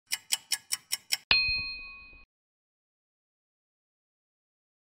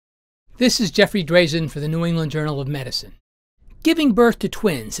This is Jeffrey Drazen for the New England Journal of Medicine. Giving birth to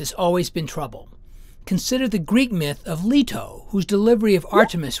twins has always been trouble. Consider the Greek myth of Leto, whose delivery of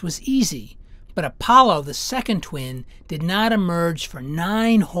Artemis was easy, but Apollo, the second twin, did not emerge for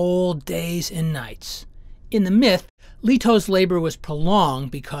 9 whole days and nights. In the myth, Leto's labor was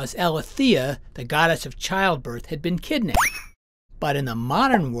prolonged because Eileithyia, the goddess of childbirth, had been kidnapped. But in the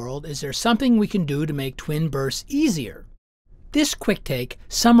modern world, is there something we can do to make twin births easier? This quick take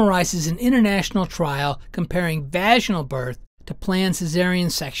summarizes an international trial comparing vaginal birth to planned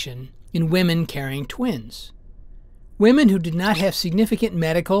cesarean section in women carrying twins. Women who did not have significant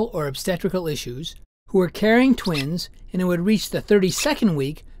medical or obstetrical issues, who were carrying twins and who had reached the 32nd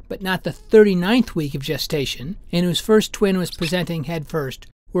week but not the 39th week of gestation, and whose first twin was presenting head first,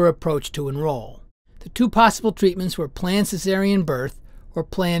 were approached to enroll. The 2 possible treatments were planned cesarean birth or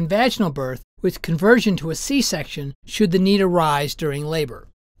planned vaginal birth with conversion to a C-section should the need arise during labor.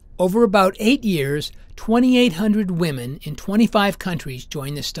 Over about 8 years, 2,800 women in 25 countries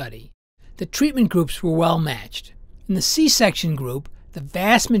joined the study. The treatment groups were well matched. In the C-section group, the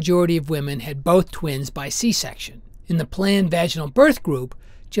vast majority of women had both twins by C-section. In the planned vaginal birth group,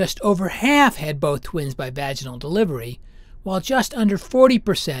 just over half had both twins by vaginal delivery, while just under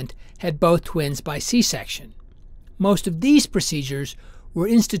 40% had both twins by C-section. Most of these procedures were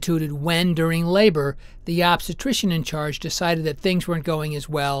instituted when, during labor, the obstetrician in charge decided that things weren't going as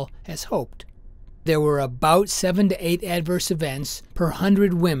well as hoped. There were about 7 to 8 adverse events per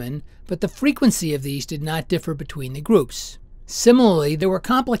 100 women, but the frequency of these did not differ between the groups. Similarly, there were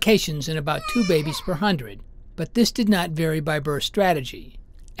complications in about 2 babies per 100, but this did not vary by birth strategy.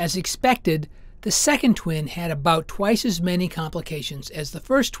 As expected, the second twin had about twice as many complications as the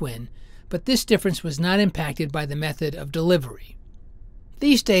first twin, but this difference was not impacted by the method of delivery.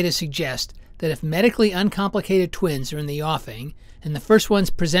 These data suggest that if medically uncomplicated twins are in the offing, and the first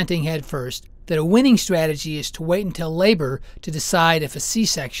one's presenting head first, that a winning strategy is to wait until labor to decide if a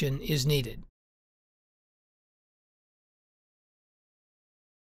C-section is needed.